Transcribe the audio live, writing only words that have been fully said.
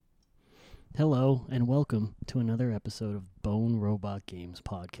Hello, and welcome to another episode of Bone Robot Games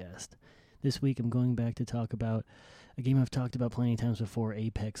Podcast. This week I'm going back to talk about a game I've talked about plenty of times before,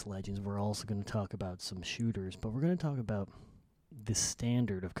 Apex Legends. We're also going to talk about some shooters, but we're going to talk about the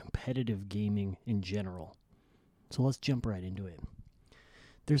standard of competitive gaming in general. So let's jump right into it.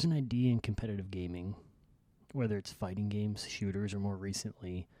 There's an idea in competitive gaming, whether it's fighting games, shooters, or more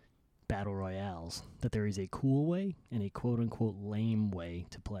recently, battle royales, that there is a cool way and a quote-unquote lame way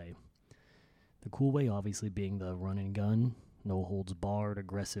to play. The cool way obviously being the run and gun, no holds barred,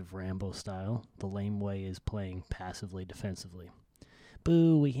 aggressive Rambo style. The lame way is playing passively defensively.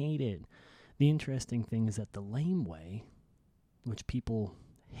 Boo, we hate it. The interesting thing is that the lame way, which people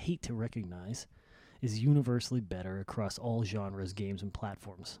hate to recognize, is universally better across all genres, games, and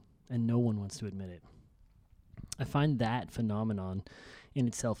platforms, and no one wants to admit it. I find that phenomenon in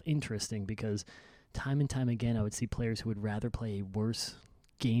itself interesting because time and time again I would see players who would rather play a worse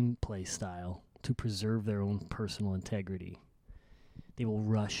gameplay style to preserve their own personal integrity. They will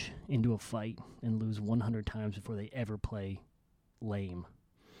rush into a fight and lose 100 times before they ever play lame,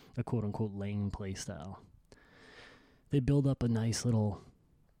 a quote-unquote lame play style. They build up a nice little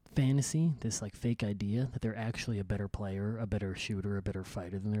fantasy, this like fake idea that they're actually a better player, a better shooter, a better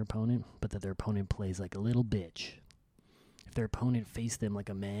fighter than their opponent, but that their opponent plays like a little bitch. If their opponent faced them like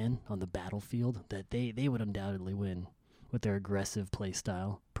a man on the battlefield, that they would undoubtedly win with their aggressive play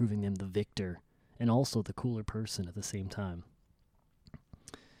style, proving them the victor and also the cooler person at the same time.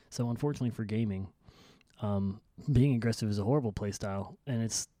 So unfortunately for gaming, being aggressive is a horrible play style, and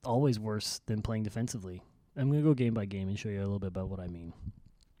it's always worse than playing defensively. I'm going to go game by game and show you a little bit about what I mean.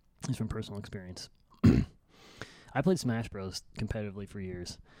 It's from personal experience. I played Smash Bros. Competitively for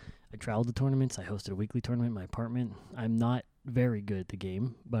years. I traveled to tournaments. I hosted a weekly tournament in my apartment. I'm not very good at the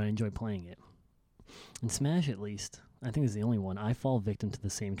game, but I enjoy playing it. In Smash, at least, I think it's the only one, I fall victim to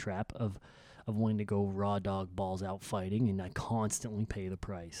the same trap of wanting to go raw dog balls out fighting, and I constantly pay the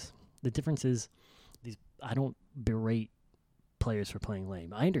price. The difference is, I don't berate players for playing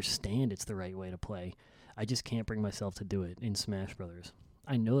lame. I understand it's the right way to play. I just can't bring myself to do it in Smash Brothers.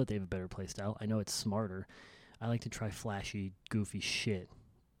 I know that they have a better play style. I know it's smarter. I like to try flashy, goofy shit.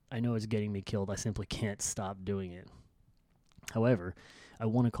 I know it's getting me killed. I simply can't stop doing it. However, I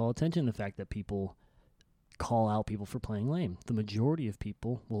want to call attention to the fact that people call out people for playing lame. The majority of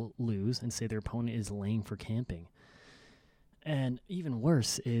people will lose and say their opponent is lame for camping. And even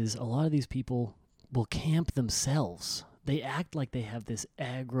worse is a lot of these people will camp themselves. They act like they have this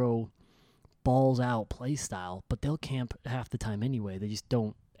aggro, balls out play style, but they'll camp half the time anyway. They just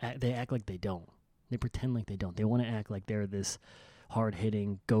don't. They act like they don't. They pretend like they don't. They want to act like they're this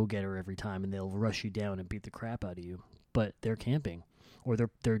hard-hitting go-getter every time, and they'll rush you down and beat the crap out of you. But they're camping. Or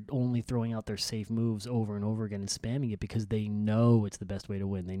they're only throwing out their safe moves over and over again and spamming it because they know it's the best way to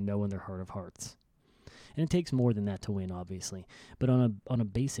win. They know in their heart of hearts. And it takes more than that to win, obviously. But on a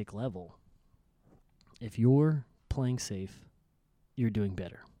basic level, if you're playing safe, you're doing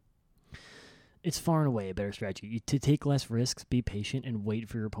better. It's far and away a better strategy. To take less risks, be patient, and wait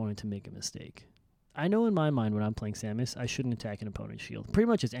for your opponent to make a mistake. I know in my mind when I'm playing Samus, I shouldn't attack an opponent's shield. Pretty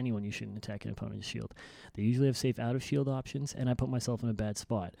much as anyone, you shouldn't attack an opponent's shield. They usually have safe out-of-shield options, and I put myself in a bad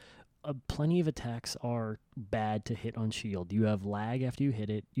spot. Plenty of attacks are bad to hit on shield. You have lag after you hit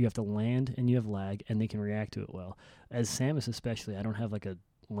it, you have to land, and you have lag, and they can react to it well. As Samus especially, I don't have like a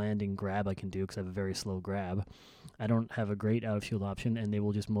landing grab I can do because I have a very slow grab. I don't have a great out-of-shield option, and they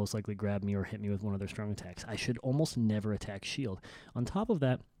will just most likely grab me or hit me with one of their strong attacks. I should almost never attack shield. On top of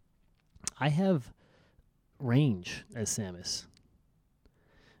that, I have range as Samus.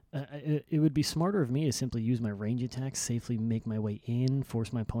 It would be smarter of me to simply use my range attacks, safely make my way in,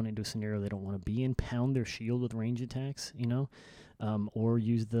 force my opponent into a scenario they don't want to be in, pound their shield with range attacks, or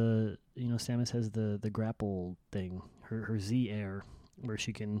use Samus has the grapple thing, her Z air, where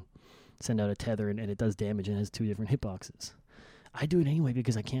she can send out a tether and it does damage and has 2 different hitboxes. I do it anyway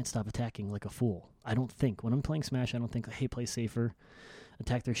because I can't stop attacking like a fool. I don't think. When I'm playing Smash, I don't think, hey, play safer,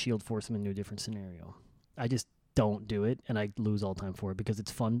 attack their shield, force them into a different scenario. I just don't do it, and I lose all time for it because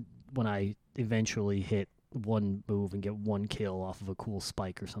it's fun when I eventually hit one move and get one kill off of a cool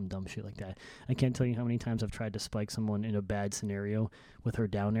spike or some dumb shit like that. I can't tell you how many times I've tried to spike someone in a bad scenario with her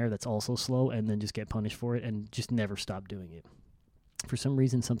down air that's also slow and then just get punished for it and just never stop doing it. For some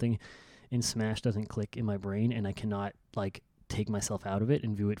reason, something in Smash doesn't click in my brain, and I cannot take myself out of it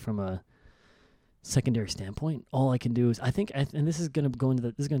and view it from a secondary standpoint. All I can do is, and this is going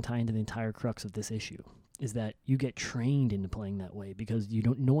to tie into the entire crux of this issue, is that you get trained into playing that way because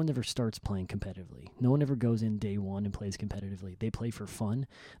no one ever starts playing competitively. No one ever goes in day one and plays competitively. They play for fun.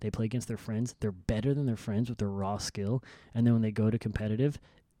 They play against their friends. They're better than their friends with their raw skill. And then when they go to competitive,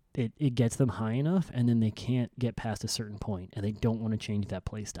 it gets them high enough, and then they can't get past a certain point, and they don't want to change that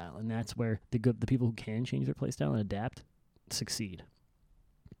play style. And that's where the people who can change their play style and adapt succeed.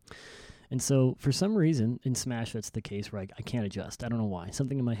 And so for some reason in Smash that's the case where I can't adjust. I don't know why.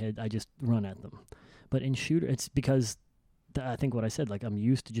 Something in my head, I just run at them. But in Shooter, it's because I think what I said, like I'm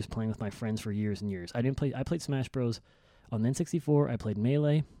used to just playing with my friends for years and years. I played Smash Bros. On the N64, I played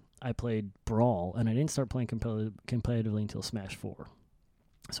Melee, I played Brawl, and I didn't start playing competitively until Smash 4.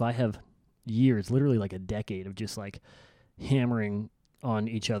 So I have years, literally like a decade of just like hammering on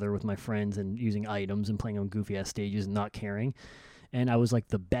each other with my friends and using items and playing on goofy-ass stages and not caring. And I was like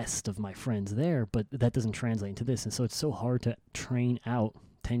the best of my friends there, but that doesn't translate into this. And so it's so hard to train out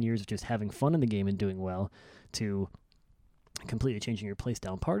 10 years of just having fun in the game and doing well to completely changing your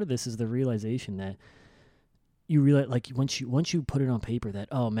playstyle. And part of this is the realization that you realize, like once you put it on paper that,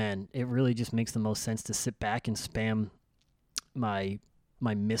 oh man, it really just makes the most sense to sit back and spam my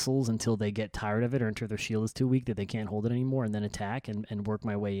missiles until they get tired of it or until their shield is too weak that they can't hold it anymore, and then attack and work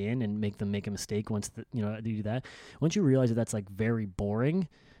my way in and make them make a mistake once they do that. Once you realize that that's like very boring,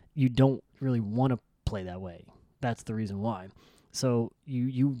 you don't really want to play that way. That's the reason why. So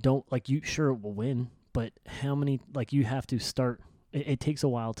you don't, like, you sure it will win, but how many, like, you have to start, it takes a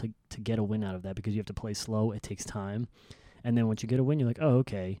while to get a win out of that because you have to play slow. It takes time. And then once you get a win, you're like, oh,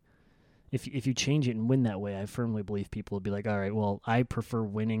 okay. If you change it and win that way, I firmly believe people will be like, all right, well, I prefer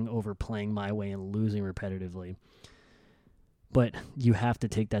winning over playing my way and losing repetitively. But you have to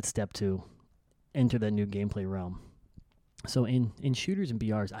take that step to enter that new gameplay realm. So in shooters and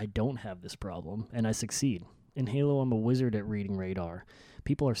BRs, I don't have this problem, and I succeed. In Halo, I'm a wizard at reading radar.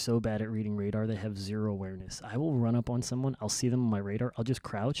 People are so bad at reading radar, they have zero awareness. I will run up on someone, I'll see them on my radar, I'll just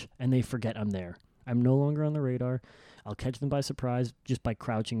crouch, and they forget I'm there. I'm no longer on the radar. I'll catch them by surprise just by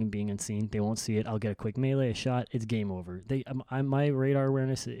crouching and being unseen. They won't see it. I'll get a quick melee, a shot. It's game over. My radar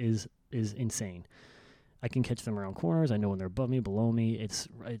awareness is insane. I can catch them around corners. I know when they're above me, below me. It's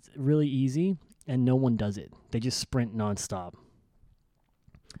really easy, and no one does it. They just sprint nonstop.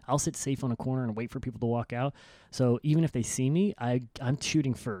 I'll sit safe on a corner and wait for people to walk out. So even if they see me, I'm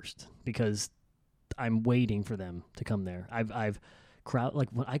shooting first because I'm waiting for them to come there. I've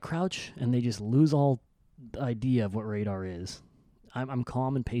when I crouch and they just lose all idea of what radar is. I'm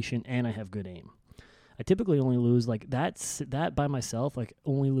calm and patient, and I have good aim. I typically only lose like that by myself. Like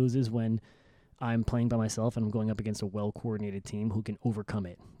only loses when I'm playing by myself and I'm going up against a well-coordinated team who can overcome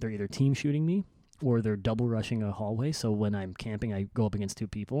it. They're either team shooting me or they're double rushing a hallway. So when I'm camping, I go up against two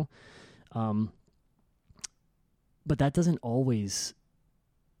people. But that doesn't always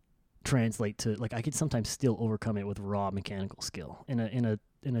translate to, like, I could sometimes still overcome it with raw mechanical skill. In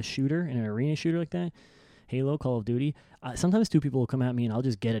a shooter, in an arena shooter like that, Halo, Call of Duty, sometimes two people will come at me and I'll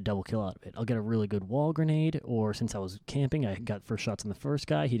just get a double kill out of it. I'll get a really good wall grenade, or since I was camping, I got first shots on the first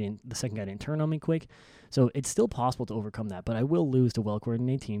guy. The second guy didn't turn on me quick. So it's still possible to overcome that, but I will lose to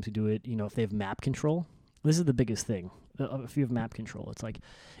well-coordinated teams who do it, if they have map control. This is the biggest thing. If you have map control, it's like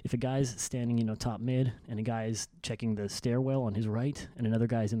if a guy's standing, top mid, and a guy's checking the stairwell on his right, and another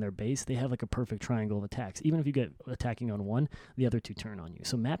guy's in their base, they have like a perfect triangle of attacks. Even if you get attacking on one, the other two turn on you.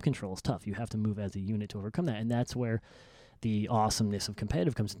 So map control is tough. You have to move as a unit to overcome that, and that's where the awesomeness of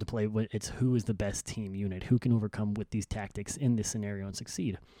competitive comes into play. It's who is the best team unit, who can overcome with these tactics in this scenario and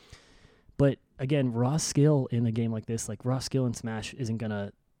succeed. But again, raw skill in a game like this, like raw skill in Smash, isn't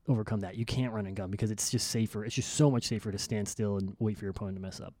gonna overcome that. You can't run and gun because it's just safer. It's just so much safer to stand still and wait for your opponent to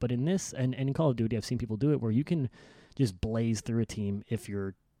mess up. But in this, and in Call of Duty, I've seen people do it where you can just blaze through a team if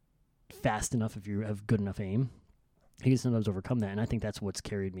you're fast enough, if you have good enough aim. You can sometimes overcome that, and I think that's what's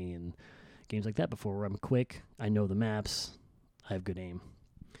carried me in games like that before, where I'm quick, I know the maps, I have good aim.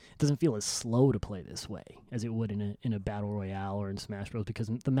 It doesn't feel as slow to play this way as it would in a Battle Royale or in Smash Bros. Because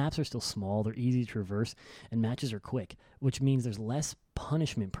the maps are still small, they're easy to traverse, and matches are quick, which means there's less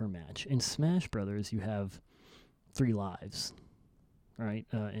punishment per match. In Smash Brothers, you have 3 lives, right?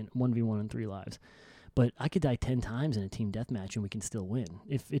 And 1v1 and 3 lives. But I could die 10 times in a team deathmatch and we can still win.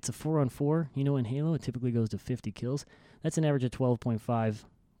 If it's a 4-on-4, in Halo, it typically goes to 50 kills. That's an average of 12.5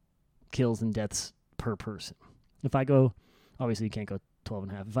 kills and deaths per person. If I go, obviously you can't go 12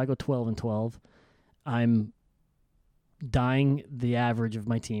 and a half. If I go 12 and 12, I'm dying. The average of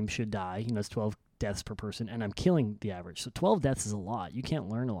my team should die. It's 12 deaths per person, and I'm killing the average. So 12 deaths is a lot. You can't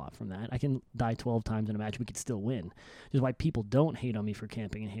learn a lot from that. I can die 12 times in a match. We could still win. Which is why people don't hate on me for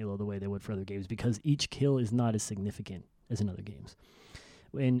camping in Halo the way they would for other games, because each kill is not as significant as in other games.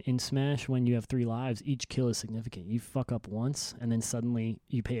 In Smash, when you have 3 lives, each kill is significant. You fuck up once, and then suddenly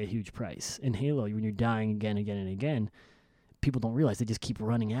you pay a huge price. In Halo, when you're dying again and again, people don't realize they just keep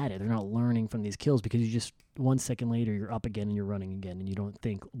running at it. They're not learning from these kills because you just 1 second later you're up again and you're running again and you don't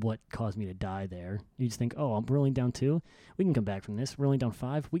think what caused me to die there. You just think, oh, we're only down 2. We can come back from this. We're only down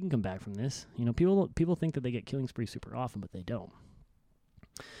 5. We can come back from this. People think that they get killing spree super often, but they don't.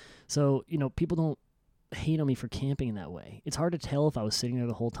 So, people don't hate on me for camping in that way. It's hard to tell if I was sitting there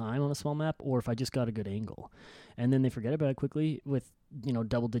the whole time on a small map or if I just got a good angle. And then they forget about it quickly with,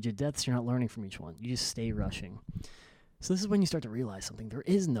 double-digit deaths. You're not learning from each one. You just stay rushing. So this is when you start to realize something. There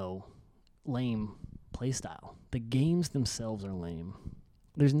is no lame playstyle. The games themselves are lame.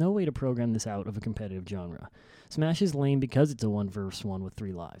 There's no way to program this out of a competitive genre. Smash is lame because it's a 1v1 with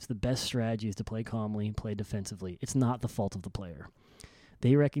 3 lives. The best strategy is to play calmly, play defensively. It's not the fault of the player.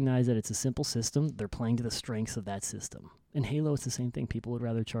 They recognize that it's a simple system. They're playing to the strengths of that system. In Halo, it's the same thing. People would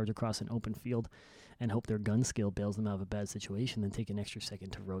rather charge across an open field and hope their gun skill bails them out of a bad situation than take an extra second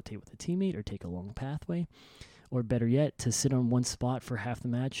to rotate with a teammate or take a long pathway. Or better yet, to sit on one spot for half the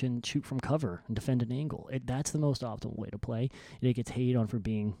match and shoot from cover and defend an angle. That's the most optimal way to play. It gets hated on for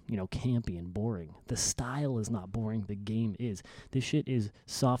being, campy and boring. The style is not boring. The game is. This shit is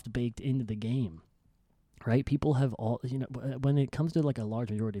soft-baked into the game. Right? People have all, when it comes to like a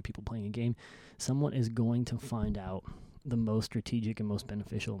large majority of people playing a game, someone is going to find out the most strategic and most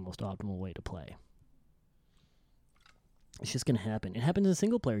beneficial and most optimal way to play. It's just going to happen. It happens in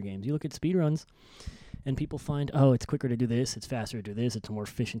single-player games. You look at speedruns, and people find, oh, it's quicker to do this, it's faster to do this, it's more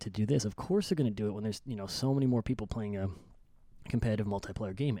efficient to do this. Of course they're going to do it when there's, so many more people playing a competitive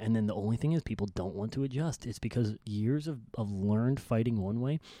multiplayer game. And then the only thing is people don't want to adjust. It's because years of learned fighting one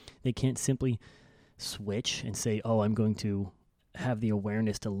way, they can't simply switch and say, oh, I'm going to have the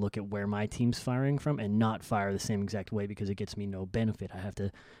awareness to look at where my team's firing from and not fire the same exact way because it gets me no benefit. I have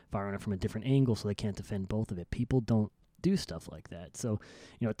to fire on it from a different angle so they can't defend both of it. People don't do stuff like that. So,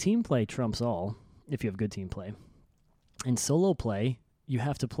 team play trumps all if you have good team play. In solo play, you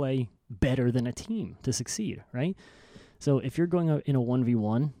have to play better than a team to succeed, right? So if you're going in a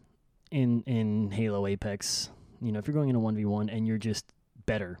 1v1 in Halo Apex, if you're going in a 1v1 and you're just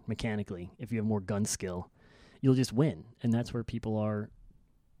better mechanically, if you have more gun skill, you'll just win. And that's where people are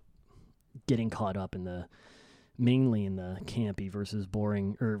getting caught up mainly in the campy versus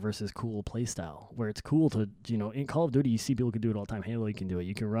boring or versus cool play style, where it's cool to, in Call of Duty, you see people can do it all the time. Halo, you can do it.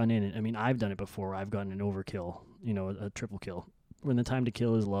 You can run in and, I've done it before. I've gotten an overkill, a triple kill. When the time to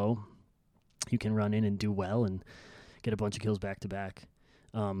kill is low, you can run in and do well and get a bunch of kills back to back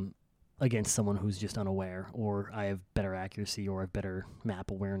against someone who's just unaware, or I have better accuracy, or I have better map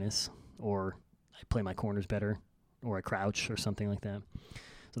awareness, or I play my corners better, or I crouch or something like that.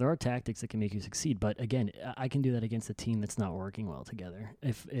 So there are tactics that can make you succeed, but again, I can do that against a team that's not working well together.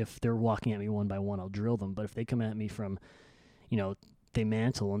 If they're walking at me one by one, I'll drill them, but if they come at me from, they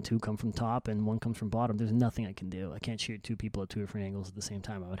mantle and 2 come from top and 1 comes from bottom, there's nothing I can do. I can't shoot 2 people at 2 different angles at the same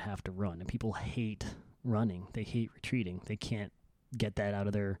time. I would have to run, and people hate running. They hate retreating. They can't get that out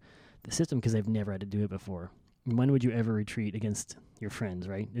of the system because they've never had to do it before. When would you ever retreat against your friends,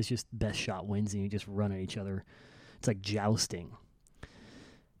 right? It's just best shot wins and you just run at each other. It's like jousting.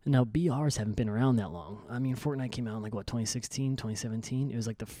 And now BRs haven't been around that long. Fortnite came out in 2016, 2017. It was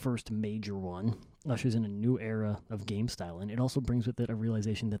like the first major one. Ushers in a new era of game style, and it also brings with it a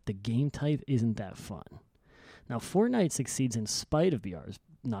realization that the game type isn't that fun. Now, Fortnite succeeds in spite of BRs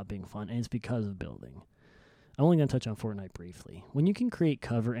not being fun, and it's because of building. I'm only going to touch on Fortnite briefly. When you can create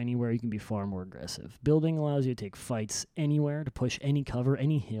cover anywhere, you can be far more aggressive. Building allows you to take fights anywhere, to push any cover,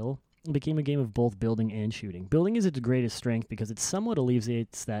 any hill. It became a game of both building and shooting. Building is its greatest strength because it somewhat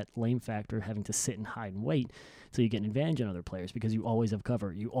alleviates that lame factor of having to sit and hide and wait so you get an advantage on other players because you always have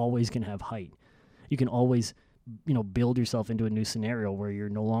cover. You always can have height. You can always, build yourself into a new scenario where you're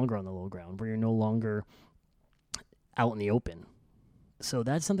no longer on the low ground, where you're no longer out in the open. So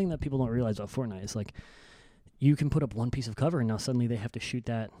that's something that people don't realize about Fortnite. It's like you can put up one piece of cover and now suddenly they have to shoot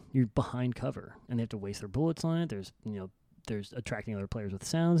that. You're behind cover and they have to waste their bullets on it. There's attracting other players with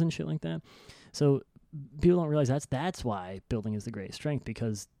sounds and shit like that. So people don't realize that's why building is the greatest strength,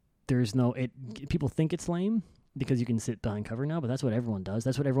 because people think it's lame because you can sit behind cover now, but that's what everyone does.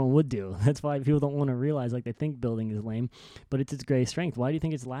 That's what everyone would do. That's why people don't want to realize, they think building is lame, but it's its greatest strength. Why do you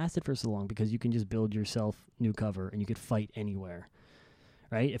think it's lasted for so long? Because you can just build yourself new cover and you could fight anywhere,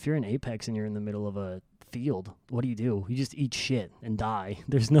 right? If you're in Apex and you're in the middle of a field, what do? You just eat shit and die.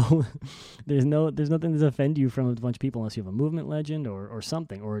 There's nothing to defend you from a bunch of people unless you have a movement legend or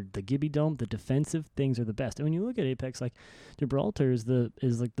something, or the Gibby Dome. The defensive things are the best. And when you look at Apex, Gibraltar is the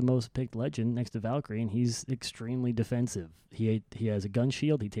most picked legend next to Valkyrie, and he's extremely defensive. He has a gun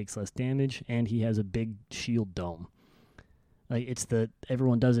shield, he takes less damage, and he has a big shield dome.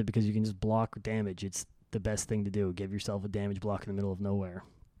 Everyone does it because you can just block damage. It's the best thing to do. Give yourself a damage block in the middle of nowhere.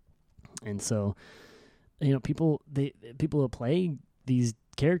 And so, people who play these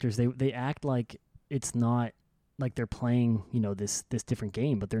characters, they act like it's not like they're playing, this different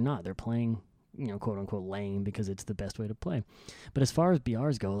game, but they're not. They're playing, quote unquote lame because it's the best way to play. But as far as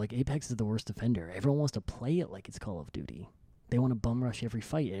BRs go, like Apex is the worst defender. Everyone wants to play it like it's Call of Duty. They want to bum rush every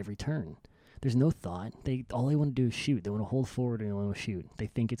fight, every turn. There's no thought. All they want to do is shoot. They want to hold forward and they want to shoot. They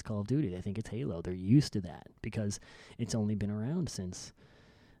think it's Call of Duty. They think it's Halo. They're used to that because it's only been around since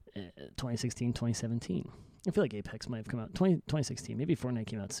 2016, 2017. I feel like Apex might have come out 2016. Maybe Fortnite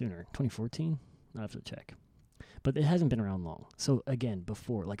came out sooner. 2014? I'll have to check. But it hasn't been around long. So again,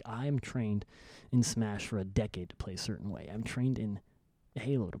 before, like I'm trained in Smash for a decade to play a certain way. I'm trained in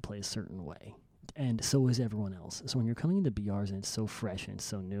Halo to play a certain way. And so is everyone else. So when you're coming into BRs and it's so fresh and it's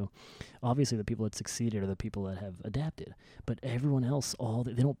so new, obviously the people that succeeded are the people that have adapted. But everyone else,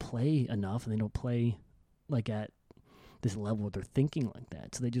 they don't play enough and they don't play like at this level where they're thinking like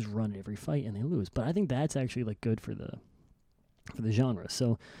that. So they just run every fight and they lose. But I think that's actually like good for the genre.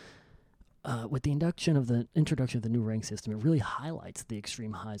 So with the introduction of the new rank system, it really highlights the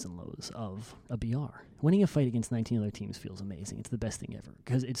extreme highs and lows of a BR. Winning a fight against 19 other teams feels amazing. It's the best thing ever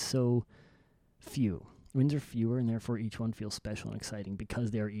because it's so few. Wins are fewer, and therefore each one feels special and exciting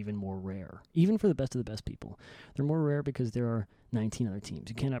because they are even more rare. Even for the best of the best people. They're more rare because there are 19 other teams.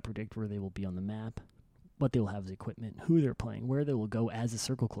 You cannot predict where they will be on the map, what they will have as equipment, who they're playing, where they will go as the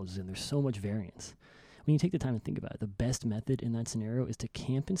circle closes in. There's so much variance. When you take the time to think about it, the best method in that scenario is to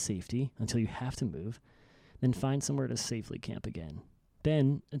camp in safety until you have to move, then find somewhere to safely camp again.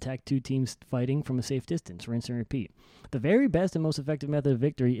 Then attack two teams fighting from a safe distance, rinse and repeat. The very best and most effective method of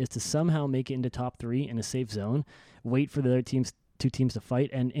victory is to somehow make it into top 3 in a safe zone, wait for the other two teams to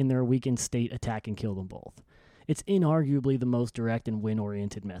fight, and in their weakened state, attack and kill them both. It's inarguably the most direct and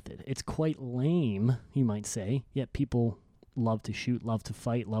win-oriented method. It's quite lame, you might say, yet people love to shoot, love to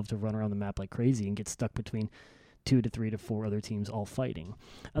fight, love to run around the map like crazy and get stuck between 2 to 3 to 4 other teams all fighting.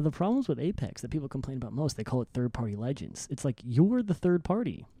 The problems with Apex that people complain about most, they call it third-party legends. It's like you're the third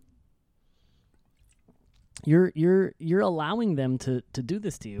party. You're allowing them to do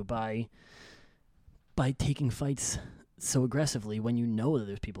this to you by taking fights so aggressively when you know that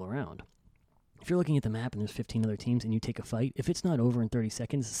there's people around. If you're looking at the map and there's 15 other teams and you take a fight, if it's not over in 30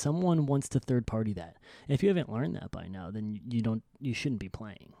 seconds, someone wants to third party that. If you haven't learned that by now, then you shouldn't be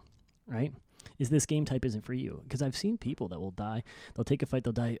playing, right? This game type isn't for you. Because I've seen people that will die. They'll take a fight,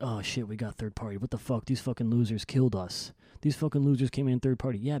 they'll die. Oh, shit, we got third party. What the fuck? These fucking losers killed us. These fucking losers came in third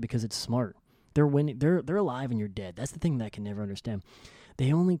party. Yeah, because it's smart. They're winning. They're alive and you're dead. That's the thing that I can never understand.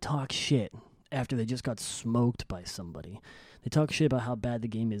 They only talk shit after they just got smoked by somebody. They talk shit about how bad the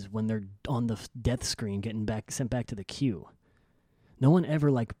game is when they're on the death screen getting sent back to the queue. No one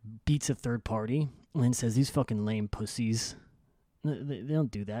ever, beats a third party and then says, these fucking lame pussies. They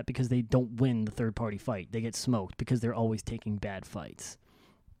don't do that because they don't win the third-party fight. They get smoked because they're always taking bad fights.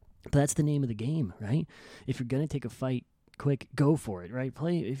 But that's the name of the game, right? If you're going to take a fight quick, go for it, right?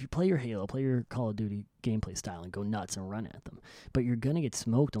 If you play your Halo, play your Call of Duty gameplay style and go nuts and run at them. But you're going to get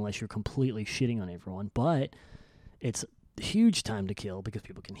smoked unless you're completely shitting on everyone. But it's huge time to kill because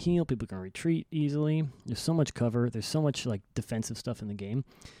people can heal, people can retreat easily. There's so much cover. There's so much defensive stuff in the game.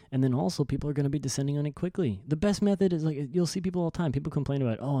 And then also people are going to be descending on it quickly. The best method is you'll see people all the time. People complain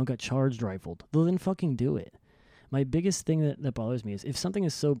about, I got charged rifled. Well, then fucking do it. My biggest thing that bothers me is if something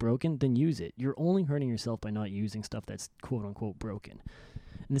is so broken, then use it. You're only hurting yourself by not using stuff that's quote unquote broken.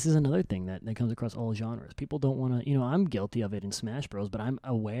 And this is another thing that comes across all genres. People don't want to, I'm guilty of it in Smash Bros, but I'm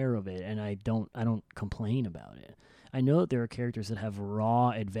aware of it and I don't complain about it. I know that there are characters that have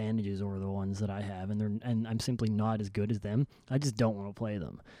raw advantages over the ones that I have, and I'm simply not as good as them. I just don't want to play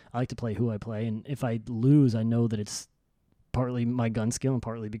them. I like to play who I play, and if I lose, I know that it's partly my gun skill and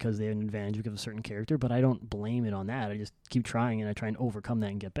partly because they have an advantage because of a certain character, but I don't blame it on that. I just keep trying, and I try and overcome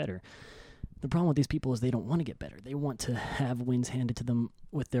that and get better. The problem with these people is they don't want to get better. They want to have wins handed to them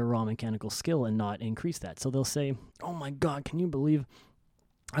with their raw mechanical skill and not increase that. So they'll say, oh my god, can you believe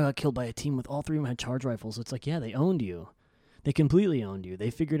I got killed by a team with all 3 of them had charge rifles? It's like, yeah, they owned you. They completely owned you. They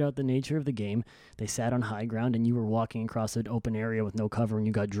figured out the nature of the game. They sat on high ground and you were walking across an open area with no cover and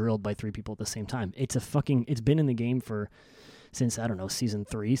you got drilled by 3 people at the same time. It's been in the game since, I don't know, season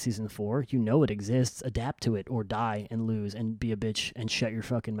 3, season 4. You know it exists. Adapt to it or die and lose and be a bitch and shut your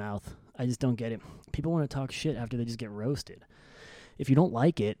fucking mouth. I just don't get it. People want to talk shit after they just get roasted. If you don't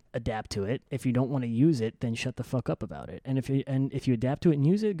like it, adapt to it. If you don't want to use it, then shut the fuck up about it. And if you adapt to it and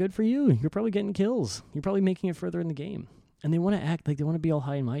use it, good for you. You're probably getting kills. You're probably making it further in the game. And they want to act like they want to be all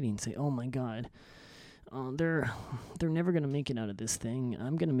high and mighty and say, oh my god, they're never gonna make it out of this thing.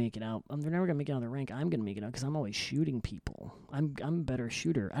 I'm gonna make it out. They're never gonna make it out of the rank. I'm gonna make it out because I'm always shooting people. I'm a better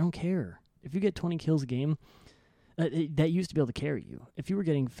shooter. I don't care if you get 20 kills a game. That used to be able to carry you. If you were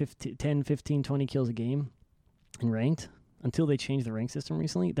getting 10, 15, 20 kills a game in ranked, until they changed the rank system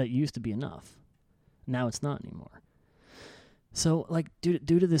recently, that used to be enough. Now it's not anymore. So, like, due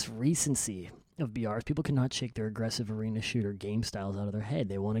to this recency of BRs, people cannot shake their aggressive arena shooter game styles out of their head.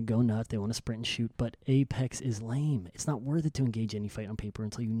 They want to go nuts, they want to sprint and shoot, but Apex is lame. It's not worth it to engage any fight on paper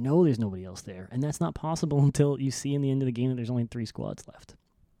until you know there's nobody else there. And that's not possible until you see in the end of the game that there's only 3 squads left.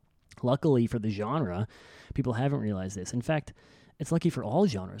 Luckily for the genre, people haven't realized this. In fact, it's lucky for all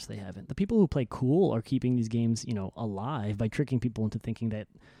genres they haven't. The people who play cool are keeping these games, alive by tricking people into thinking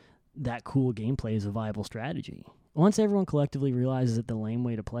that cool gameplay is a viable strategy. Once everyone collectively realizes that the lame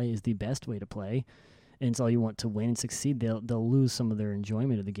way to play is the best way to play, and it's all you want to win and succeed, they'll lose some of their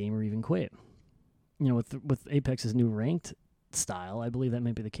enjoyment of the game or even quit. With Apex's new ranked style, I believe that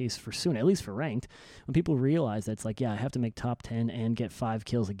might be the case for soon, at least for ranked. When people realize that it's like, yeah, I have to make top 10 and get 5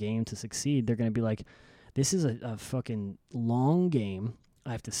 kills a game to succeed, they're going to be like, this is a fucking long game.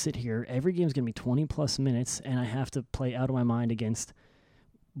 I have to sit here. Every game's going to be 20 plus minutes, and I have to play out of my mind against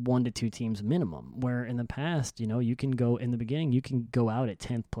 1 to 2 teams minimum. Where in the past, you can go in the beginning, you can go out at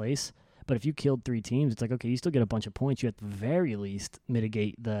 10th place, but if you killed 3 teams, it's like, okay, you still get a bunch of points. You at the very least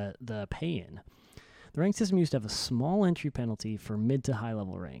mitigate the pay-in. The rank system used to have a small entry penalty for mid to high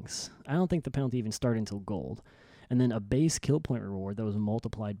level ranks. I don't think the penalty even started until gold. And then a base kill point reward that was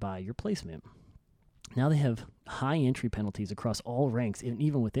multiplied by your placement. Now they have high entry penalties across all ranks, and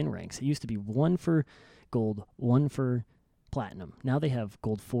even within ranks. It used to be 1 for gold, 1 for platinum. Now they have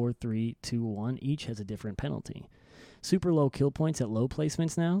gold 4, 3, 2, 1. Each has a different penalty. Super low kill points at low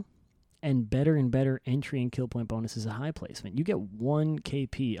placements now, and better entry and kill point bonuses at high placement. You get 1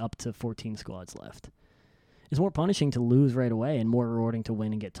 KP up to 14 squads left. It's more punishing to lose right away and more rewarding to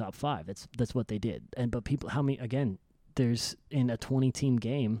win and get top 5. That's what they did. But people, there's in a 20-team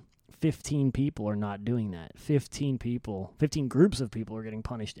game, 15 people are not doing that. 15 groups of people are getting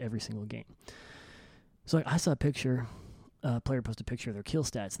punished every single game. So I saw a picture, a player posted a picture of their kill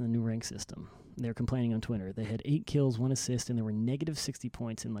stats in the new rank system. They were complaining on Twitter. They had 8 kills, 1 assist, and there were negative 60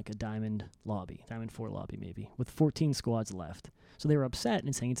 points in like a Diamond 4 lobby maybe, with 14 squads left. So they were upset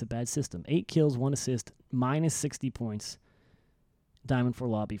and saying it's a bad system. 8 kills, 1 assist, minus 60 points, Diamond 4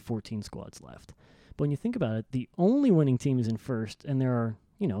 lobby, 14 squads left. But when you think about it, the only winning team is in first, and there are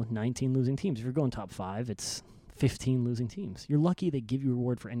 19 losing teams. If you're going top 5, it's 15 losing teams. You're lucky they give you a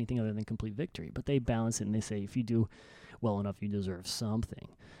reward for anything other than complete victory, but they balance it and they say if you do well enough, you deserve something.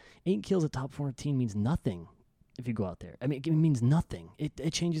 8 kills at top 14 means nothing if you go out there. I mean, it means nothing.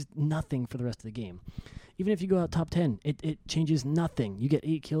 It changes nothing for the rest of the game. Even if you go out top 10, it changes nothing. You get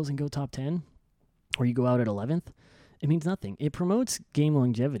 8 kills and go top 10, or you go out at 11th, it means nothing. It promotes game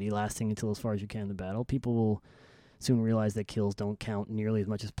longevity, lasting until as far as you can in the battle. People will soon realize that kills don't count nearly as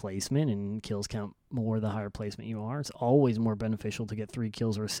much as placement, and kills count more the higher placement you are. It's always more beneficial to get 3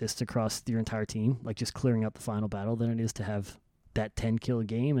 kills or assists across your entire team, like just clearing out the final battle, than it is to have that 10-kill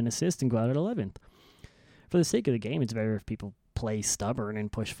game and assist and go out at 11th. For the sake of the game, it's better if people play stubborn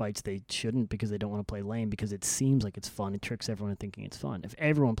and push fights they shouldn't because they don't want to play lame, because it seems like it's fun. It tricks everyone into thinking it's fun. If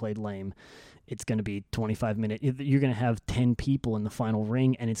everyone played lame, it's going to be 25 minutes. You're going to have 10 people in the final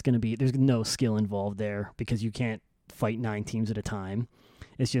ring, and it's going to be, there's no skill involved there because you can't fight 9 teams at a time.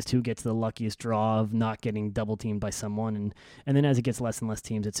 It's just who gets the luckiest draw of not getting double teamed by someone, and then as it gets less and less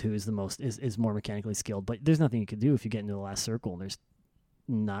teams, it's who is the most is more mechanically skilled. But there's nothing you can do if you get into the last circle and there's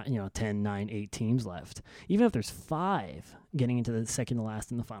not 10, 9, 8 teams left. Even if there's 5 getting into the second to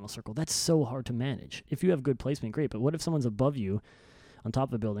last in the final circle, that's so hard to manage. If you have good placement, great, but what if someone's above you on top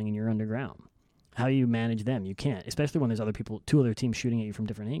of a building and you're underground? How do you manage them? You can't, especially when there's 2 other teams shooting at you from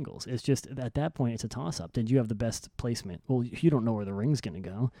different angles. It's just, at that point, it's a toss-up. Did you have the best placement? Well, you don't know where the ring's going to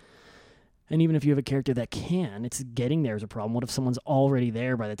go. And even if you have a character that can, it's getting there is a problem. What if someone's already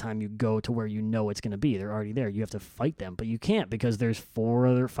there by the time you go to where you know it's going to be? They're already there. You have to fight them, but you can't because there's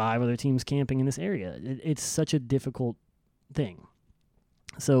 5 other teams camping in this area. It's such a difficult thing.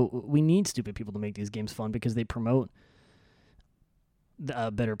 So we need stupid people to make these games fun because they promote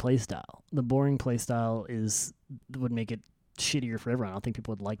a better play style. The boring play style would make it shittier for everyone. I don't think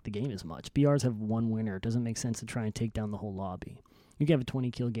people would like the game as much. BRs have 1 winner. It doesn't make sense to try and take down the whole lobby. You can have a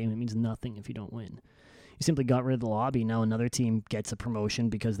 20-kill game. It means nothing if you don't win. You simply got rid of the lobby. Now another team gets a promotion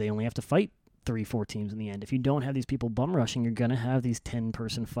because they only have to fight 3-4 teams in the end. If you don't have these people bum rushing, you're going to have these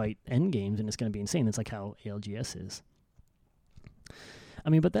 10-person fight end games, and it's going to be insane. That's like how ALGS is. I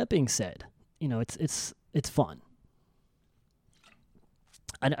mean, but that being said, it's fun.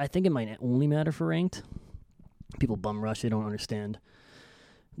 I think it might only matter for ranked, People bum rush. They don't understand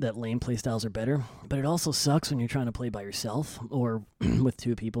that lane play styles are better. But it also sucks when you're trying to play by yourself or with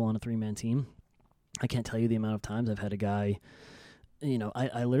 2 people on a 3-man team. I can't tell you the amount of times I've had a guy,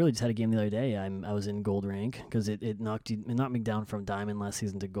 I literally just had a game the other day. I was in gold rank because it knocked me down from diamond last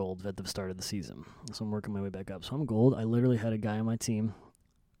season to gold at the start of the season. So I'm working my way back up. So I'm gold. I literally had a guy on my team,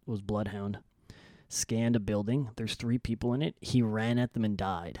 was Bloodhound, scanned a building. There's 3 people in it. He ran at them and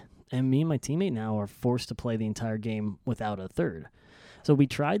died. And me and my teammate now are forced to play the entire game without a third. So we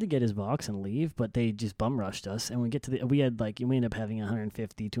tried to get his box and leave, but they just bum rushed us. And we ended up having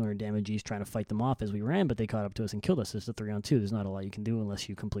 150, 200 damage each trying to fight them off as we ran, but they caught up to us and killed us. It's a 3-on-2. There's not a lot you can do unless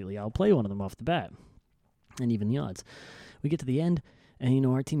you completely outplay one of them off the bat. And even the odds. We get to the end, and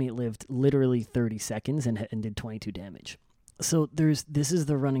our teammate lived literally 30 seconds and did 22 damage. So this is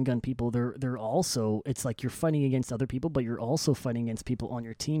the run and gun people. They're also, it's like you're fighting against other people, but you're also fighting against people on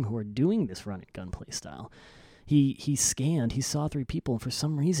your team who are doing this run and gun play style. He scanned. He saw 3 people, and for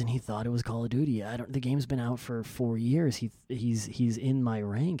some reason he thought it was Call of Duty. The game's been out for 4 years. He's in my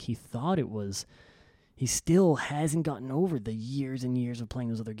rank. He thought it was. He still hasn't gotten over the years and years of playing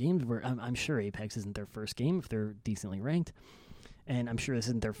those other games. Where I'm sure Apex isn't their first game if they're decently ranked, and I'm sure this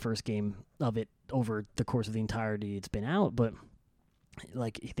isn't their first game of it over the course of the entirety it's been out. But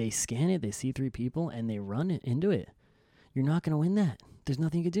like they scan it, they see 3 people, and they run it into it. You're not going to win that. There's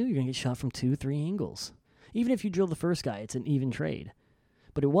nothing you can do. You're going to get shot from 2, 3 angles. Even if you drill the first guy, it's an even trade.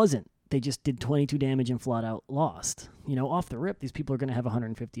 But it wasn't. They just did 22 damage and flat out lost. Off the rip, these people are going to have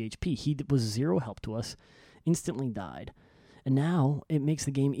 150 HP. He was 0 help to us, instantly died. And now it makes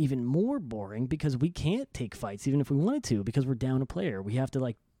the game even more boring because we can't take fights even if we wanted to because we're down a player. We have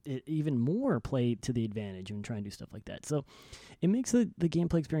to even more play to the advantage and try and do stuff like that. So it makes the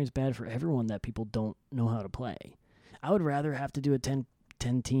gameplay experience bad for everyone that people don't know how to play. I would rather have to do a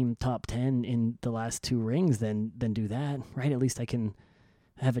 10-team top 10 in the last 2 rings than do that, right? At least I can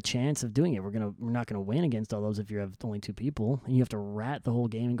have a chance of doing it. We're not gonna win against all those if you have only 2 people, and you have to rat the whole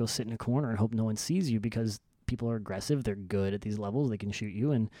game and go sit in a corner and hope no one sees you because people are aggressive. They're good at these levels. They can shoot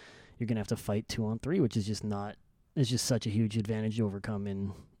you, and you're gonna have to fight 2-on-3, which is just not. It's just such a huge advantage to overcome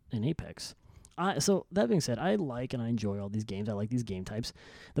in Apex. So that being said, I like and I enjoy all these games. I like these game types.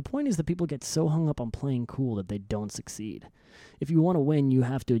 The point is that people get so hung up on playing cool that they don't succeed. If you want to win, you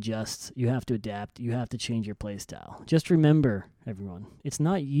have to adjust, you have to adapt, you have to change your play style. Just remember, everyone, it's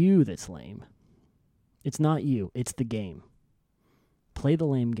not you that's lame. It's not you. It's the game. Play the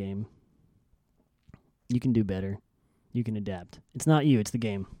lame game. You can do better. You can adapt. It's not you. It's the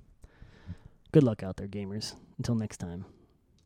game. Good luck out there, gamers. Until next time.